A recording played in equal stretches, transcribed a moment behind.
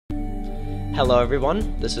Hello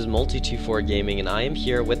everyone, this is Multi24 Gaming and I am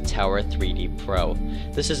here with Tower 3D Pro.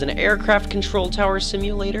 This is an aircraft control tower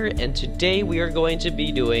simulator, and today we are going to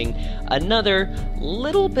be doing another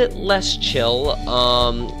little bit less chill,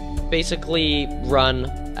 basically run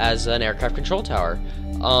as an aircraft control tower.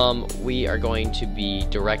 We are going to be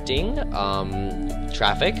directing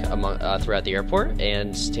traffic throughout the airport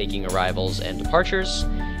and taking arrivals and departures.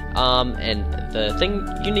 And the thing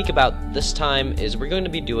unique about this time is we're going to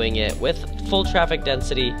be doing it with full traffic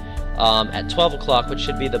density at 12 o'clock, which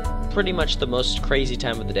should be pretty much the most crazy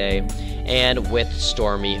time of the day, and with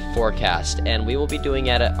stormy forecast. And we will be doing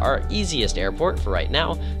it at our easiest airport for right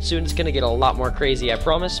now. Soon it's going to get a lot more crazy, I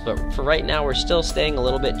promise, but for right now we're still staying a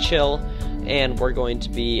little bit chill, and we're going to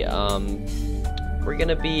be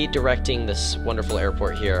directing this wonderful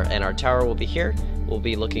airport here, and our tower will be here. We'll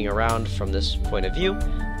be looking around from this point of view,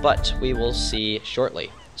 but we will see shortly.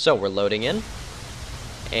 So we're loading in,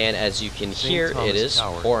 and as you can hear, it is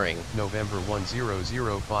pouring. November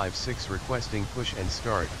 10056 requesting push and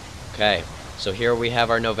start. Okay, so here we have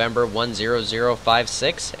our November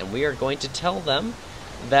 10056, and we are going to tell them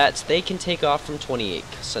that they can take off from 28,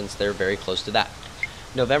 since they're very close to that.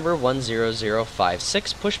 November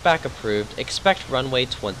 10056, pushback approved, expect runway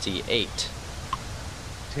 28.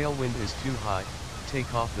 Tailwind is too high.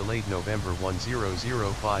 Takeoff delayed November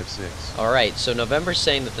 10056. Alright, so November's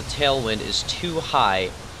saying that the tailwind is too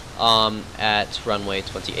high at runway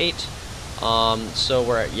 28. So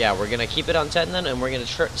we're gonna keep it on 10 then, and we're gonna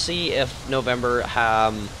see if November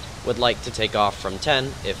would like to take off from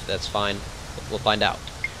 10. If that's fine, we'll find out.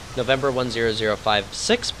 November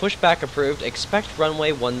 10056, pushback approved, expect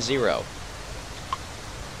runway 10.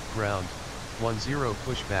 Ground 10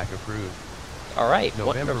 pushback approved. Alright,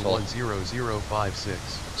 November wonderful. 10056.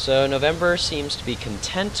 So November seems to be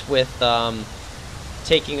content with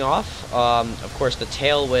taking off. Of course, the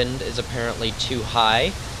tailwind is apparently too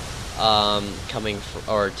high,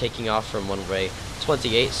 taking off from runway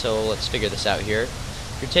 28. So let's figure this out here.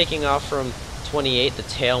 If you're taking off from 28, the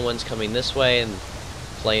tailwind's coming this way, and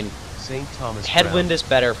plane St. Thomas headwind ground. is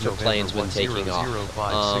better for November planes when taking off,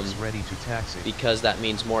 ready to taxi. because that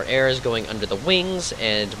means more air is going under the wings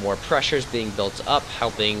and more pressure is being built up,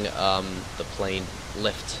 helping the plane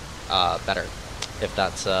lift better, if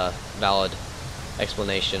that's a valid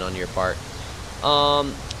explanation on your part.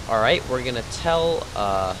 Alright, we're gonna tell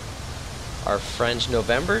our friend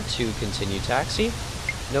November to continue taxi.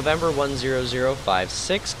 November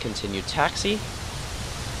 10056, continue taxi.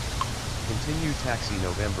 Continue taxi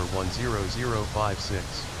November 10056.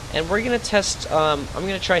 And we're gonna test, I'm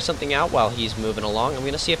gonna try something out while he's moving along. I'm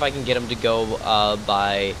gonna see if I can get him to go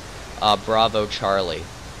by Bravo Charlie.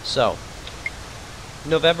 So,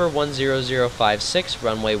 November 10056,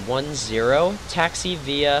 runway 10, taxi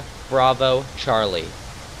via Bravo Charlie.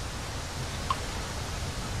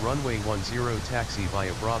 Runway 10 taxi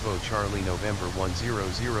via Bravo Charlie November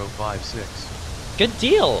 10056. Good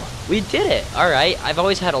deal! We did it! Alright, I've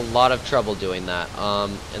always had a lot of trouble doing that.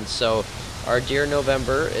 And so our dear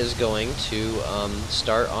November is going to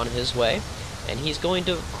start on his way, and he's going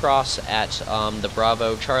to cross at the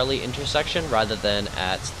Bravo Charlie intersection rather than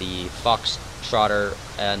at the Foxtrotter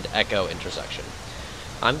and Echo intersection.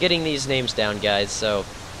 I'm getting these names down, guys, so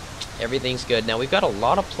everything's good. Now, we've got a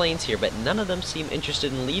lot of planes here, but none of them seem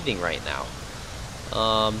interested in leaving right now.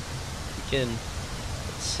 Let's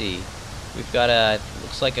see. We've got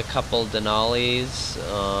looks like a couple Denali's.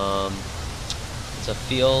 It's a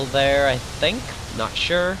Field Air, I think. Not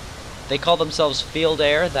sure. They call themselves Field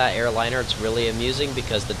Air, that airliner. It's really amusing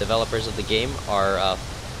because the developers of the game are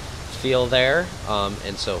Field Air,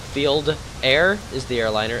 and so Field Air is the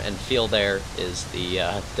airliner and Field Air is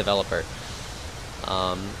the developer.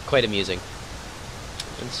 Quite amusing.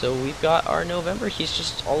 And so we've got our November. He's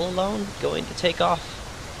just all alone, going to take off.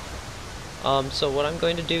 So what I'm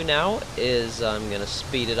going to do now is I'm going to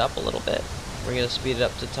speed it up a little bit. We're going to speed it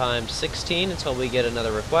up to time 16 until we get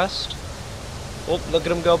another request. Oh, look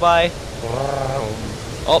at him go by.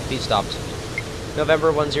 Oh, he stopped.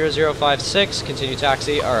 November 10056, continue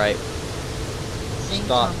taxi. Alright. St.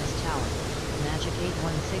 Stop. Thomas Tower, Magic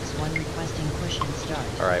 8161 requesting push and start.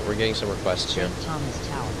 Alright, we're getting some requests here. St. Thomas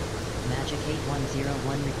Tower, Magic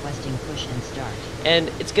 8101 requesting push and start. And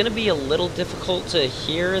it's going to be a little difficult to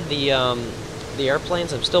hear the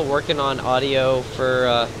airplanes. I'm still working on audio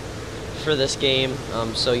for this game,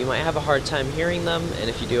 so you might have a hard time hearing them, and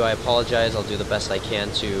if you do, I apologize. I'll do the best I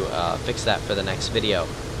can to fix that for the next video.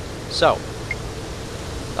 So,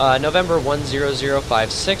 November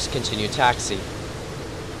 10056, continue taxi.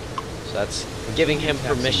 So that's giving him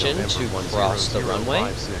permission to cross the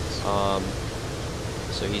runway.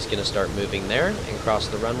 So he's going to start moving there and cross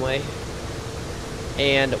the runway.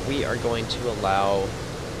 And we are going to allow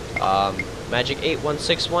Magic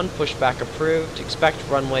 8161, pushback approved, expect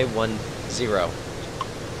runway 10. Ground 10,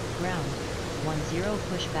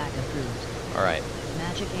 pushback approved. Alright.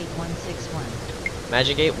 Magic 8161.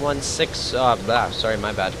 Magic 816, sorry,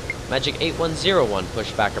 my bad. Magic 8101,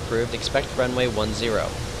 pushback approved, expect runway 10.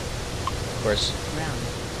 Of course, Ground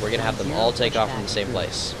we're going to have them all take off from the same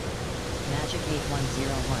place. Magic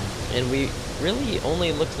 8101. And we really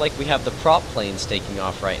only look like we have the prop planes taking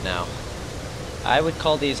off right now. I would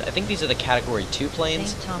call these, I think these are the Category 2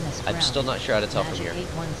 planes. St. Thomas I'm still not sure how to tell from Magic here.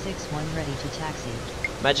 8161 ready to taxi.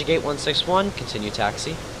 Magic 8161, continue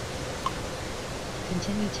taxi.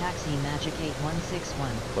 Continue taxi Magic 8161.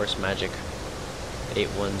 Of course, Magic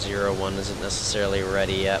 8101 isn't necessarily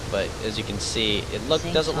ready yet, but as you can see, it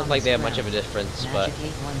doesn't look like they have much of a difference, but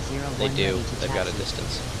they do. They've got a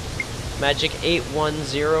distance. Magic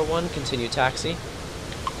 8101, continue taxi.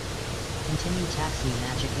 Continue taxi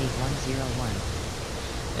Magic 8101.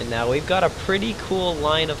 And now we've got a pretty cool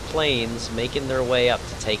line of planes making their way up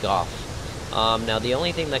to take off. Now the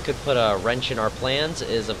only thing that could put a wrench in our plans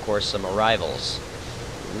is, of course, some arrivals.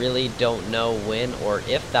 Really don't know when or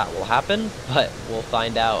if that will happen, but we'll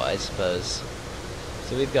find out, I suppose.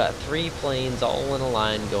 So we've got 3 planes all in a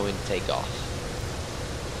line going to take off.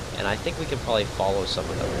 And I think we can probably follow some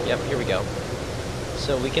of them. Yep, here we go.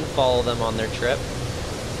 So we can follow them on their trip.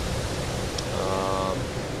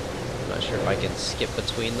 I'm not sure if I can skip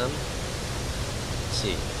between them. Let's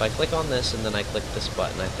see. If I click on this and then I click this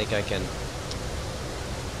button, I think I can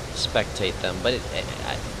spectate them. But it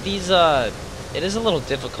is a little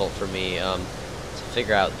difficult for me to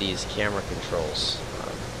figure out these camera controls.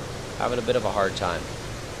 Having a bit of a hard time.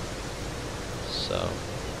 So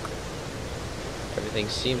everything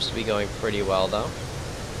seems to be going pretty well, though.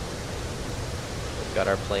 We've got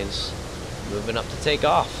our planes moving up to take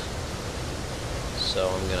off. So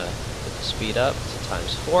I'm gonna put the speed up to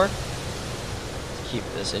 ×4 to keep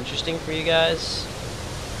this interesting for you guys.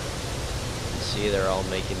 You can see they're all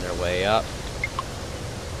making their way up.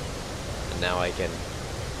 And now I can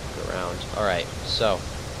go around. Alright, so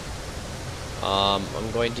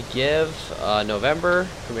I'm going to give November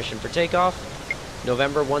permission for takeoff.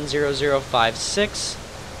 November 10056,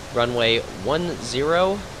 runway 10,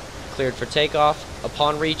 cleared for takeoff.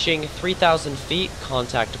 Upon reaching 3,000 feet,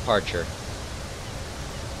 contact departure.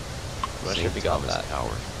 I should be got that.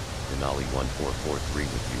 Tower, Denali 1443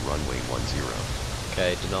 with you, runway 10.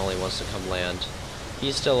 Okay, Denali wants to come land.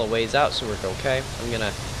 He's still a ways out, so we're okay. I'm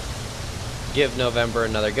gonna give November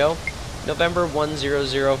another go. November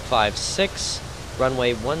 10056,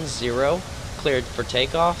 runway 10, cleared for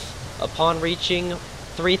takeoff. Upon reaching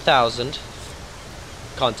 3,000,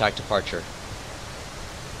 contact departure.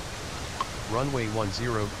 Runway 10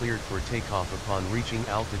 cleared for takeoff upon reaching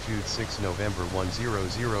altitude 6 November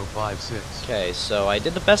 10056. Okay, so I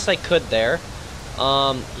did the best I could there.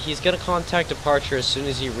 He's gonna contact departure as soon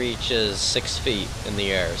as he reaches 6 feet in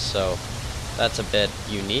the air, so that's a bit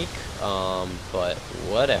unique, but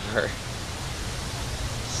whatever.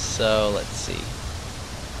 So let's see.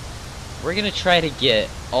 We're gonna try to get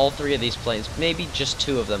all 3 of these planes, maybe just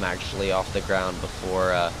 2 of them actually, off the ground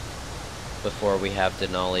before we have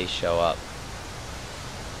Denali show up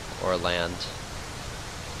or land.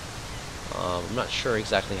 I'm not sure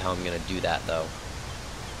exactly how I'm gonna do that though.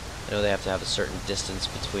 I know they have to have a certain distance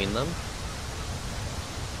between them.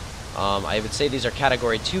 I would say these are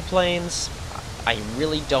Category 2 planes. I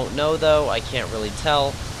really don't know though. I can't really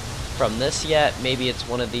tell from this yet. Maybe it's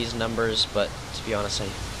one of these numbers, but to be honest, I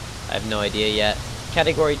have no idea yet.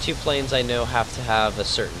 Category 2 planes I know have to have a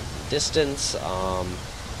certain distance.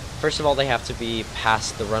 First of all, they have to be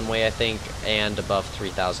past the runway, I think, and above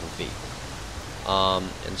 3,000 feet.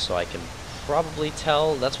 And so I can probably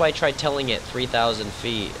tell. That's why I tried telling it 3,000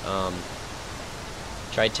 feet.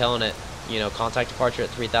 Tried telling it, you know, contact departure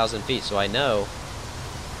at 3,000 feet, so I know.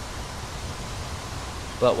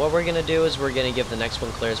 But what we're gonna do is we're gonna give the next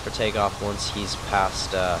one clearance for takeoff once he's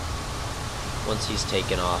past, once he's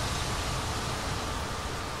taken off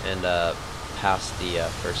and past the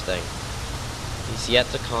first thing. He's yet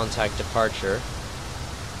to contact departure.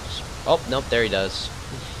 Oh, nope, there he does.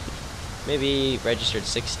 Maybe registered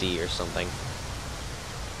 60 or something.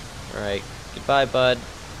 Alright, goodbye, bud.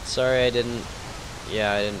 Sorry I didn't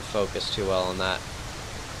focus too well on that.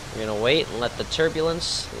 We're gonna wait and let the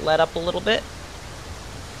turbulence let up a little bit.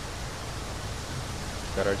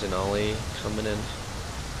 Got our Denali coming in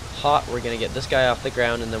hot. We're gonna get this guy off the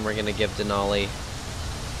ground and then we're gonna give Denali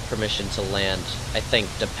permission to land, I think,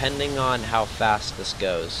 depending on how fast this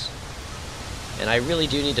goes. And I really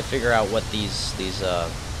do need to figure out what these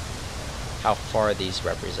how far these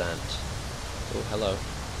represent. Oh, hello.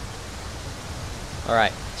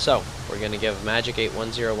 Alright, so we're going to give Magic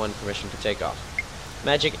 8101 permission for takeoff.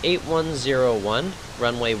 Magic 8101,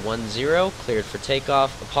 runway 10, cleared for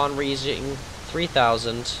takeoff. Upon reaching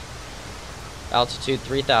 3000, altitude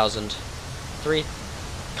 3000, 3,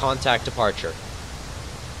 contact departure.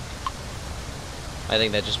 I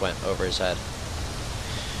think that just went over his head.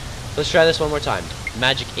 Let's try this one more time.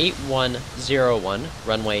 Magic 8101,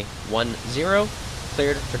 runway 10,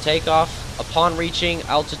 cleared for takeoff. Upon reaching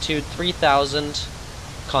altitude 3000,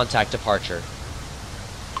 contact departure.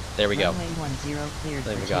 There we go. Runway 10 cleared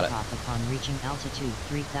Then for we got it. takeoff upon reaching altitude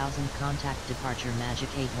 3000, contact departure Magic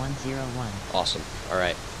 8101. Awesome.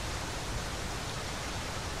 Alright.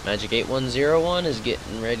 Magic 8101 is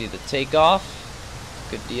getting ready to take off.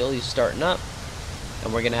 Good deal, he's starting up.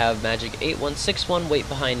 And we're going to have Magic 8161 wait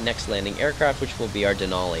behind next landing aircraft, which will be our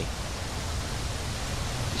Denali.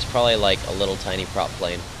 He's probably like a little tiny prop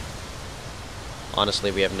plane.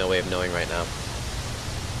 Honestly, we have no way of knowing right now.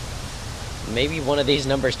 Maybe one of these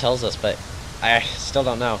numbers tells us, but I still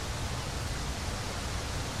don't know.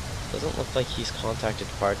 Doesn't look like he's contacted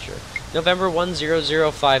departure. November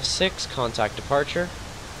 10056, contact departure.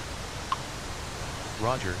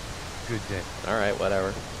 Roger. Good day. Alright,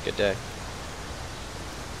 whatever. Good day.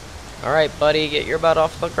 Alright, buddy, get your butt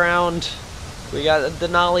off the ground. We got the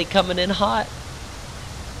Denali coming in hot.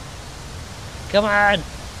 Come on!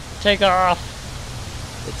 Take off!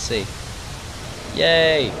 Let's see.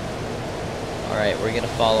 Yay! Alright, we're gonna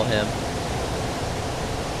follow him.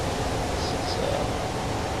 This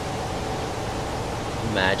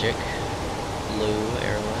is Magic Blue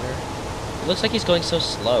airliner. It looks like he's going so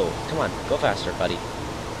slow. Come on, go faster, buddy.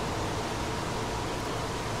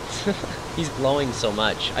 He's glowing so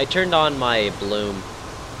much. I turned on my bloom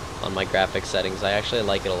on my graphics settings. I actually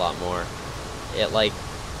like it a lot more. It like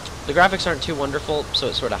the graphics aren't too wonderful, so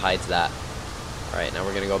it sort of hides that. Alright, now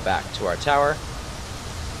we're gonna go back to our tower.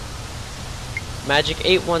 Magic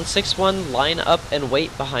 8161, line up and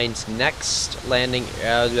wait behind next landing.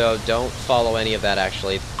 No, don't follow any of that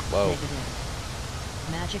actually. Whoa. Negative.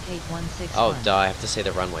 Magic 8161. Oh, duh, I have to say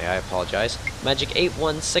the runway. I apologize. Magic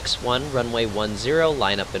 8161, runway 10,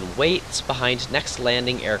 line up and wait behind next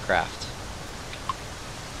landing aircraft.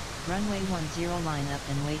 Runway 10, line up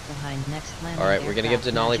and wait behind next landing Alright, we're going to give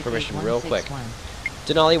aircraft. Denali Magic permission real quick. 8161.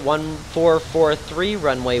 Denali 1443,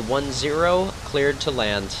 runway 10, cleared to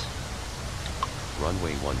land.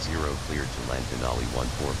 Runway 10 cleared to land Denali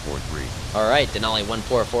 1443. Alright, Denali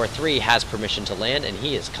 1443 has permission to land, and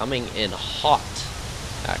he is coming in hot,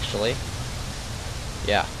 actually.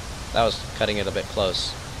 Yeah, that was cutting it a bit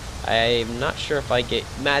close. I'm not sure if I get...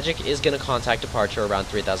 Magic is going to contact departure around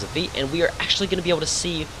 3,000 feet, and we are actually going to be able to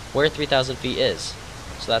see where 3,000 feet is.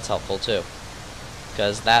 So that's helpful, too.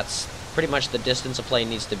 Because that's pretty much the distance a plane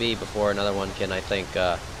needs to be before another one can, I think,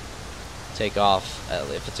 take off,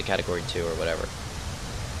 if it's a Category 2 or whatever.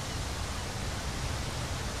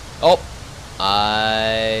 Oh!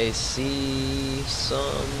 I see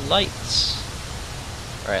some lights.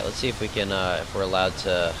 Alright, let's see if we can, if we're allowed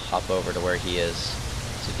to hop over to where he is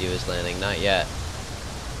to view his landing. Not yet.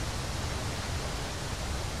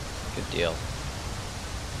 Good deal.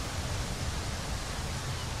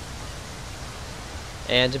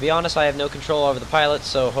 And to be honest, I have no control over the pilots,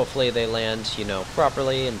 so hopefully they land, you know,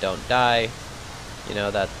 properly and don't die. You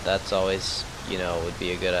know, that's always, you know, would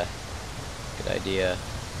be a good idea.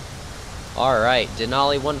 Alright,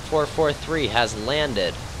 Denali 1443 has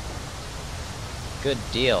landed. Good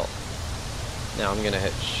deal. Now I'm gonna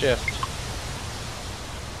hit shift.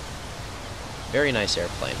 Very nice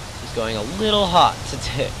airplane. He's going a little hot to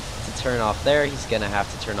turn off there. He's gonna have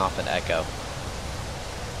to turn off at Echo.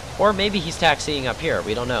 Or maybe he's taxiing up here.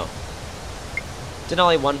 We don't know.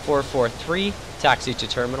 Denali 1443, taxi to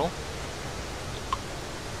terminal.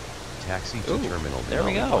 Taxi to Ooh, terminal. there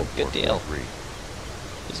we Denali go. Good deal. 1443.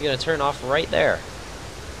 He's going to turn off right there.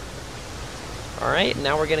 Alright,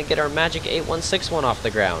 now we're going to get our Magic 8161 off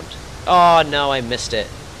the ground. Oh, no, I missed it.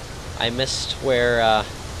 I missed where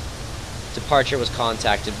departure was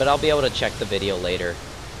contacted, but I'll be able to check the video later.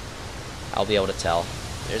 I'll be able to tell.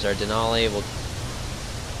 There's our Denali. We'll...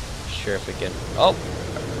 Sure if we can... Oh!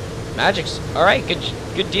 Magic's... Alright,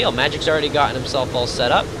 good deal. Magic's already gotten himself all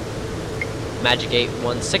set up. Magic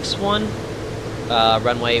 8161.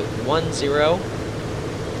 Runway 10.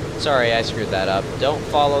 Sorry, I screwed that up. Don't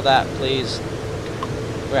follow that, please.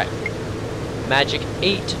 Right. Magic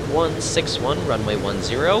 8161, runway 10,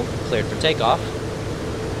 cleared for takeoff.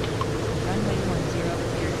 Runway 10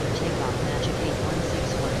 cleared for takeoff. Magic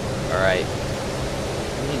 8161. Alright.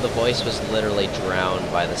 The voice was literally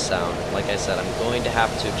drowned by the sound. Like I said, I'm going to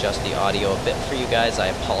have to adjust the audio a bit for you guys. I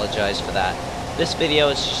apologize for that. This video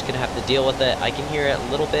is just gonna have to deal with it. I can hear it a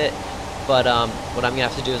little bit, but what I'm gonna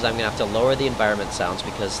have to do is I'm gonna have to lower the environment sounds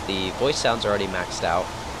because the voice sounds are already maxed out,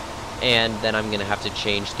 and then I'm gonna have to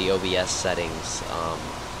change the OBS settings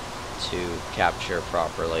to capture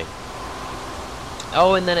properly.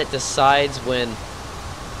 Oh, and then it decides when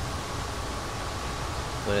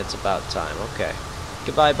it's about time. Okay.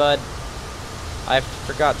 Goodbye, bud. I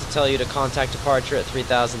forgot to tell you to contact departure at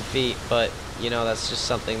 3,000 feet, but, you know, that's just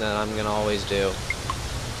something that I'm going to always do.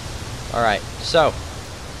 Alright, so,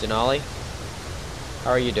 Denali, how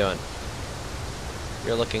are you doing?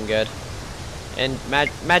 You're looking good. And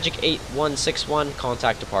Magic 8161,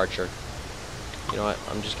 contact departure. You know what,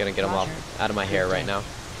 I'm just going to get him out of my hair right now.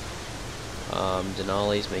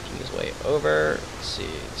 Denali's making his way over. Let's see,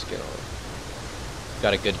 it's going to...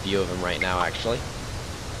 Got a good view of him right now, actually.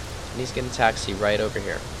 And he's going to taxi right over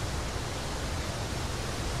here.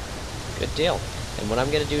 Good deal. And what I'm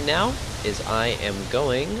going to do now is I am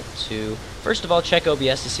going to, first of all, check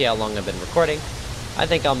OBS to see how long I've been recording. I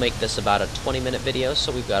think I'll make this about a 20-minute video,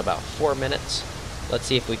 so we've got about 4 minutes. Let's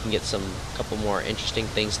see if we can get some couple more interesting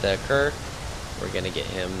things to occur. We're going to get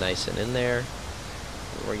him nice and in there.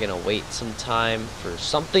 We're going to wait some time for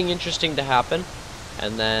something interesting to happen,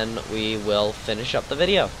 and then we will finish up the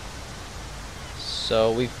video.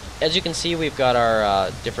 So as you can see, we've got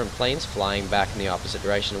our different planes flying back in the opposite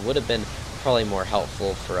direction. It would have been probably more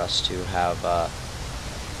helpful for us to have to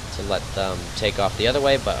let them take off the other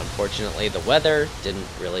way, but unfortunately the weather didn't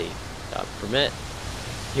really permit.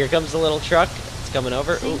 Here comes the little truck. It's coming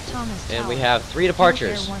over. Ooh, and we have 3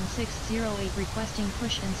 departures. 1608 requesting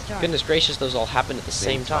push and start. Goodness gracious, those all happened at the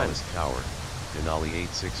same time. Thomas Tower, Denali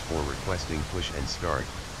 864 requesting push and start.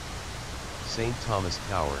 St. Thomas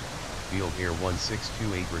Tower, Field Air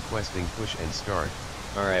 1628 requesting push and start.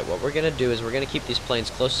 Alright, what we're going to do is we're going to keep these planes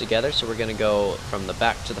close together, so we're going to go from the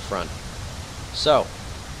back to the front. So,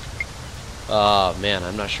 oh man,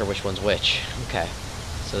 I'm not sure which one's which. Okay,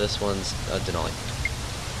 so this one's Denali.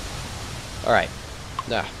 Alright,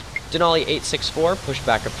 Denali 864,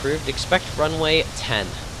 pushback approved, expect runway 10.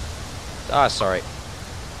 Ah, sorry.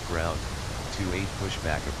 Ground, 28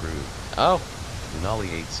 pushback approved. Oh. Denali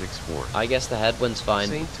 864. I guess the headwind's fine.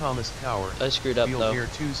 St. Thomas Tower. I screwed up Field though. Air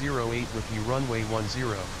 208 with you runway 10.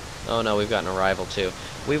 Oh no, we've got an arrival too.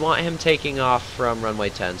 We want him taking off from runway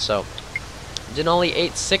 10, so Denali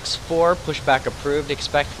 864, pushback approved,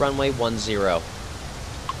 expect runway 10.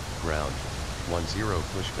 Ground, 10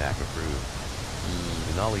 pushback approved.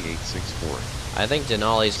 Denali 864. I think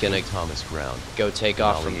Denali's gonna Thomas ground. go take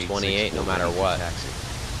off from 28 no matter what. Taxi.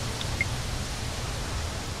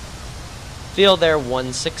 Field Air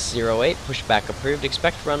 1608, pushback approved,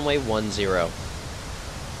 expect runway 10.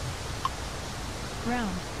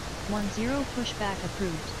 Ground 10 pushback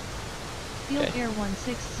approved. Field Okay. Air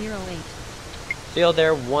 1608. Field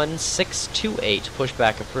Air 1628,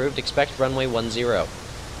 pushback approved, expect runway 10.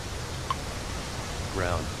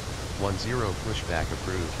 Ground 10 pushback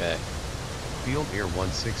approved. Okay. Field Air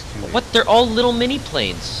 1628. What? They're all little mini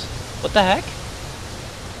planes. What the heck?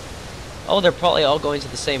 Oh, they're probably all going to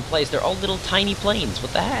the same place. They're all little tiny planes.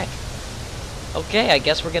 What the heck? Okay, I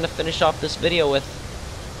guess we're gonna finish off this video with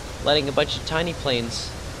letting a bunch of tiny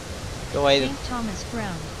planes go away. St. Thomas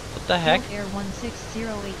ground. What the heck? Field Air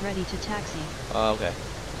 1608 ready to taxi. Oh, okay.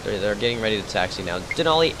 They're getting ready to taxi now.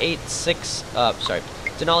 Denali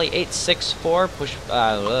 864, push,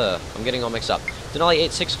 I'm getting all mixed up. Denali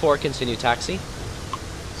 864, continue taxi.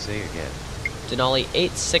 Say again. Denali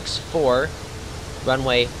 864,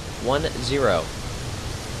 runway 10.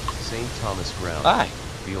 St. Thomas ground. Bye.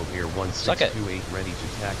 Field Air 1628 ready to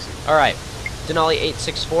taxi. Alright. Denali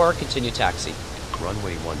 864, continue taxi.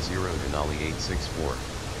 Runway 10 Denali 864.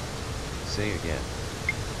 Say again.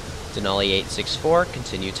 Denali 864,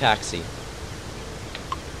 continue taxi.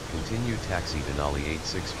 Continue taxi Denali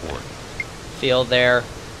 864. Field Air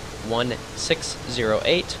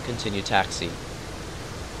 1608, continue taxi.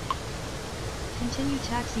 Continue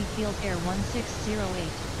taxi Field Air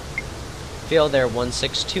 1608. Field Air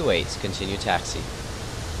 1628, continue taxi.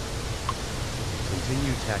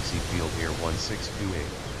 Continue taxi Field Air 1628.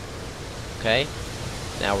 Okay.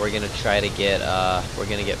 Now we're gonna try to get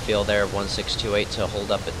Field Air 1628 to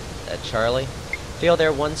hold up at Charlie. Field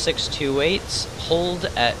Air 1628, hold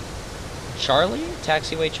at Charlie?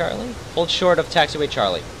 Taxiway Charlie? Hold short of Taxiway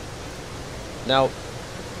Charlie. No.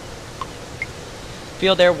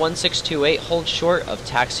 Field Air 1628, hold short of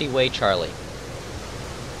Taxiway Charlie.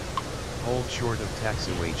 Hold short of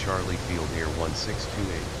taxiway Charlie Field Air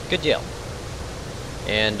 1628. Good deal.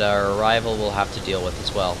 And our arrival we'll have to deal with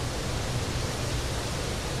as well.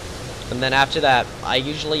 And then after that,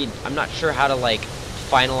 I'm not sure how to like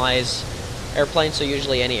finalize airplanes, so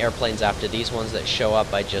usually any airplanes after these ones that show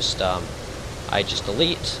up, I just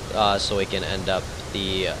delete, so we can end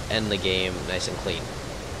the game nice and clean.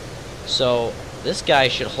 So this guy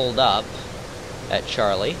should hold up at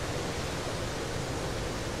Charlie.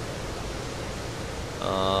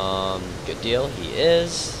 Good deal, he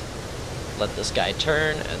is. Let this guy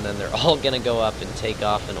turn, and then they're all gonna go up and take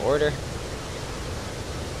off in order.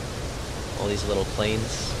 All these little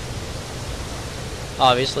planes.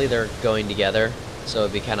 Obviously they're going together, so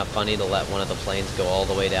it'd be kind of funny to let one of the planes go all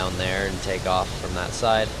the way down there and take off from that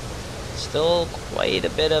side. Still quite a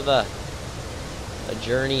bit of a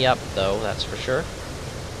journey up, though, that's for sure.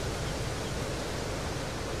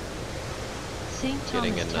 St.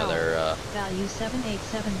 Getting Thomas another Tower, value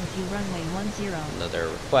 787 with you, runway 10. Another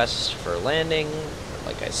request for landing.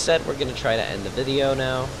 Like I said, we're gonna try to end the video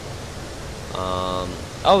now.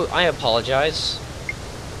 Oh, I apologize.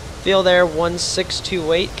 Field Air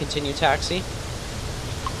 1628, continue taxi.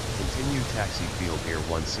 Continue taxi Field Air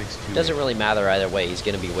 1628. Doesn't really matter either way, he's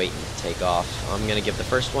going to be waiting to take off. I'm going to give the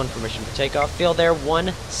first one permission for takeoff. Field Air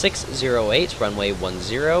 1608, runway 10,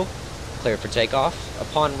 cleared for takeoff.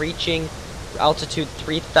 Upon reaching altitude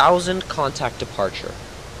 3000, contact departure.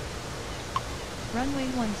 Runway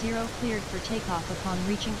 10 cleared for takeoff upon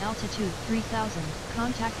reaching altitude 3000,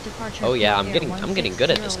 contact departure. Oh yeah, Field Air I'm getting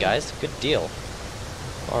good at this, 1608. guys. Good deal.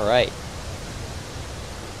 All right.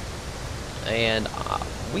 And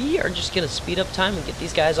we are just going to speed up time and get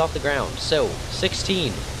these guys off the ground. So,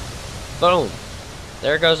 16. Boom.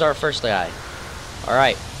 There goes our first guy.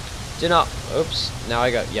 Alright. Oops. Now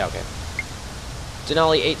I got... Yeah, okay.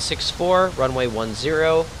 Denali 864, runway 10,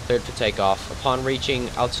 cleared for takeoff. Upon reaching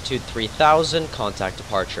altitude 3000, contact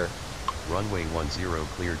departure. Runway 10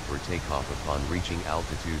 cleared for takeoff upon reaching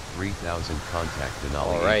altitude 3000, contact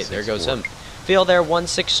Denali 864. Alright, there goes him. Field Air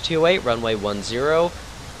 1628, runway 10,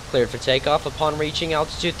 cleared for takeoff. Upon reaching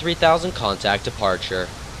altitude 3000, contact departure.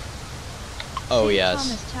 Oh, St. yes.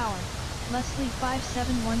 Thomas Tower, Leslie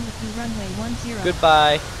 571 with you, runway 10.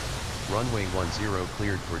 Goodbye. Runway 10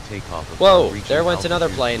 cleared for takeoff upon Whoa, reaching there went another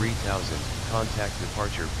altitude plane. 3000, contact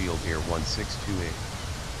departure Field Air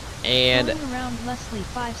 1628. And Going around Leslie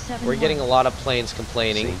 571. we're getting a lot of planes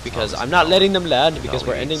complaining St. because Thomas I'm not Tower, letting them land because Denali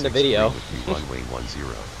we're ending the 863 video. with you, runway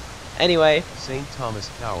 10. Anyway, St. Thomas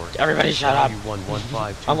Tower. Everybody shut up.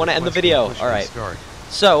 I want to end the video. Alright.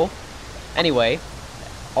 So, anyway,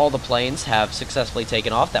 all the planes have successfully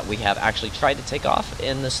taken off that we have actually tried to take off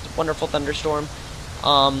in this wonderful thunderstorm.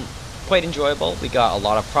 Quite enjoyable. We got a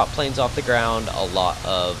lot of prop planes off the ground, a lot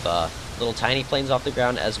of little tiny planes off the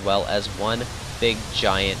ground, as well as one big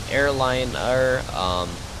giant airliner,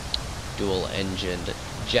 dual-engined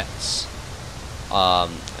jets. I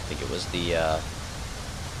think it was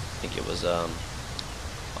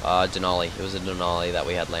Denali. It was a Denali that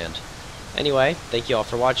we had land. Anyway, thank you all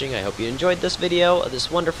for watching. I hope you enjoyed this video, this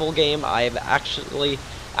wonderful game. I've actually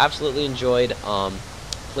absolutely enjoyed.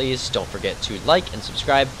 Please don't forget to like and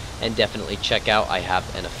subscribe, and definitely check out, I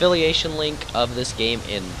have an affiliation link of this game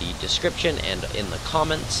in the description and in the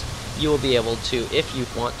comments. You will be able to, if you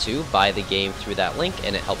want to, buy the game through that link,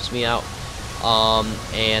 and it helps me out.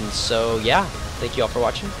 And so, yeah, thank you all for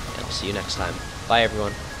watching, and I'll see you next time. Bye,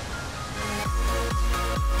 everyone.